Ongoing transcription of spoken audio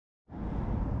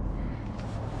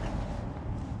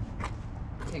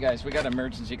Hey guys, we got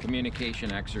emergency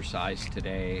communication exercise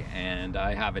today, and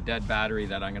I have a dead battery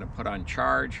that I'm going to put on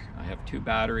charge. I have two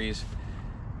batteries.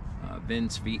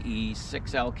 Vince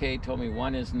VE6LK told me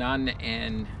one is none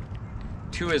and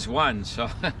two is one, so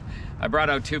I brought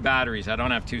out two batteries. I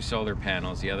don't have two solar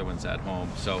panels, the other one's at home.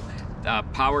 So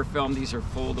PowerFilm, these are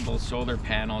foldable solar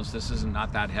panels. This is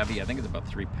not that heavy. I think it's about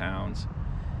 3 pounds.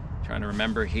 Trying to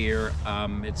remember here.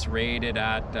 It's rated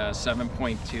at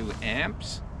 7.2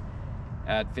 amps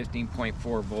at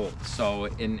 15.4 volts, so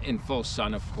in full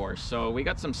sun, of course. So we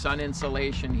got some sun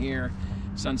insulation here.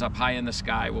 Sun's up high in the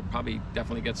sky. We'll probably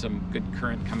definitely get some good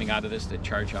current coming out of this to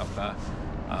charge up a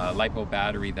LiPo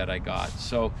battery that I got.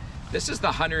 So this is the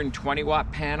 120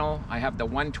 watt panel. I have the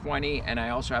 120 and I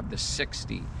also have the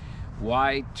 60.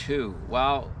 Why two?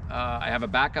 Well, I have a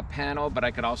backup panel, but I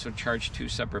could also charge two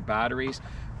separate batteries,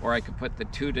 or I could put the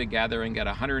two together and get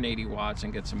 180 watts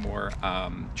and get some more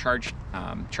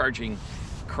charging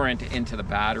current into the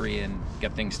battery and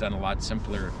get things done a lot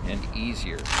simpler and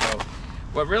easier. So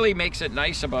what really makes it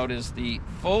nice about is the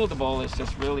foldable is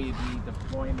just really the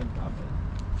deployment of it.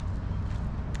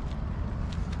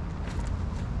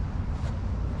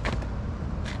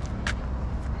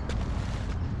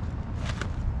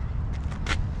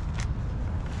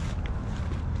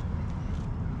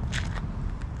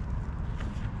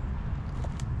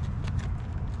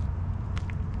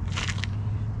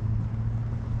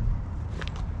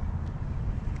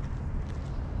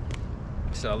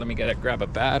 So let me grab a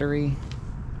battery.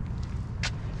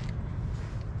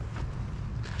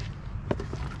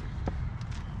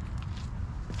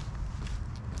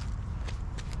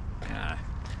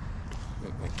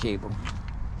 Move my cable.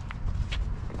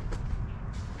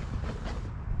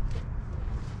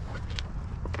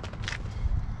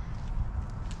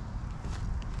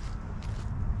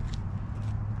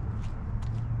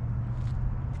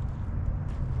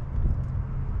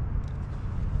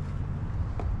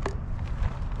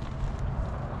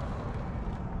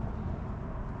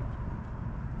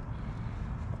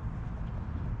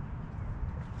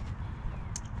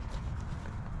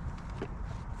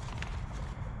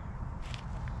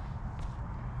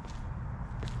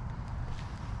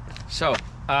 So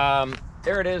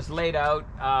there it is laid out.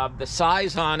 The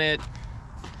size on it,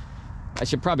 I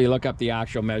should probably look up the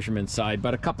actual measurement side,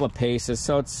 but a couple of paces.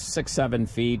 So it's 6-7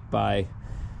 feet by,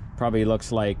 probably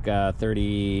looks like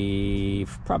 30,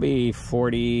 probably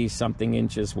 40 something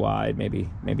inches wide,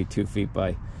 maybe 2 feet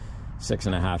by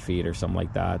 6.5 feet or something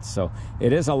like that. So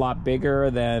it is a lot bigger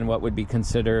than what would be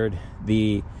considered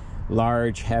the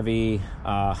large, heavy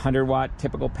 100 watt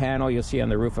typical panel you'll see on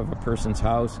the roof of a person's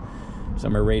house.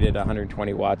 Some are rated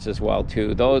 120 watts as well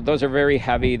too. Those are very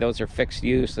heavy. Those are fixed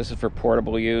use. This is for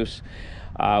portable use,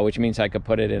 which means I could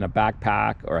put it in a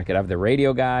backpack, or I could have the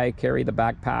radio guy carry the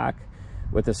backpack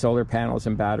with the solar panels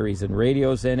and batteries and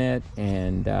radios in it,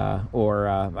 and or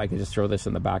I could just throw this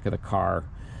in the back of the car.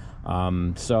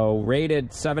 So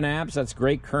rated 7 amps, that's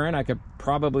great current. I could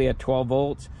probably at 12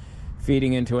 volts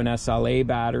feeding into an SLA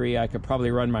battery, I could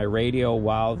probably run my radio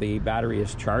while the battery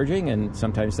is charging, and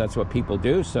sometimes that's what people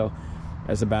do. So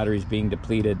as the battery is being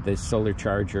depleted, the solar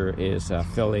charger is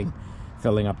filling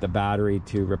up the battery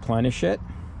to replenish it.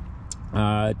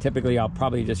 Typically I'll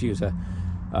probably just use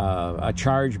a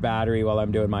charge battery while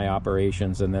I'm doing my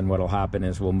operations, and then what'll happen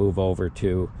is we'll move over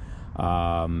to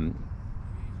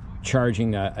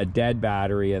charging a dead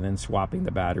battery and then swapping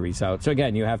the batteries out. So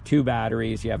again, you have two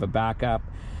batteries, you have a backup,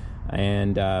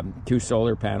 and two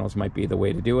solar panels might be the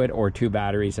way to do it, or two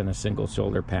batteries and a single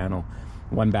solar panel.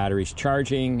 One battery's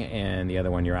charging and the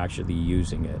other one you're actually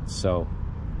using it. So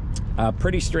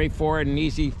pretty straightforward and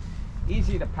easy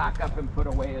to pack up and put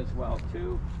away as well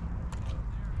too.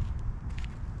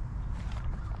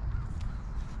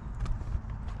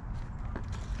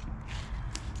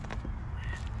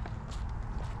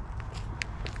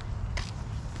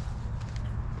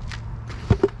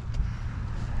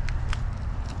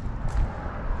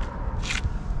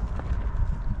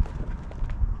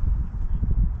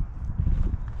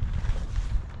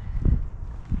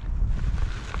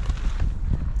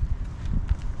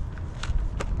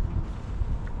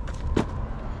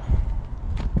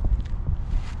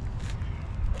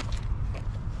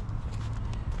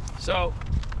 So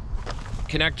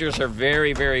connectors are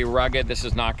very, very rugged. This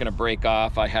is not going to break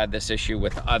off. I had this issue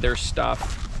with other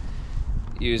stuff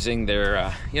using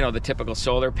their, you know, the typical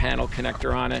solar panel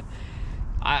connector on it.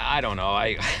 I don't know.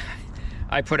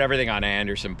 I put everything on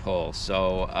Anderson pull.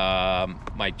 So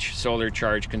my solar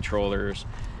charge controllers,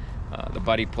 the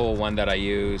Buddy Pull one that I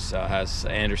use has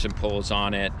Anderson pulls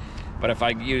on it. But if I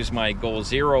use my Goal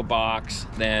Zero box,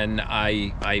 then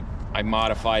I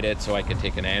modified it so I can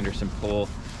take an Anderson pull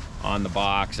on the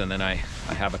box, and then I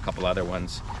have a couple other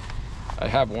ones. I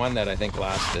have one that I think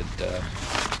lasted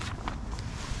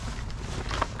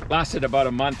about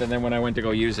a month, and then when I went to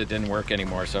go use it, didn't work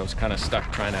anymore, so I was kind of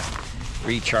stuck trying to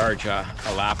recharge a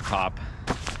laptop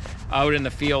out in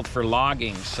the field for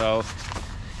logging. So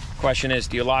question is,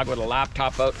 do you log with a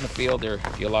laptop out in the field, or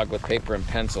do you log with paper and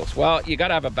pencils? Well, you got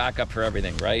to have a backup for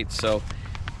everything, right? So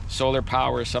solar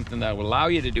power is something that will allow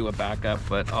you to do a backup,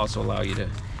 but also allow you to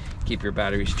keep your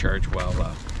batteries charged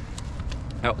while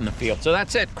out in the field. So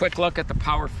that's it. Quick look at the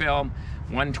PowerFilm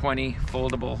 120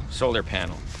 foldable solar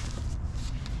panel.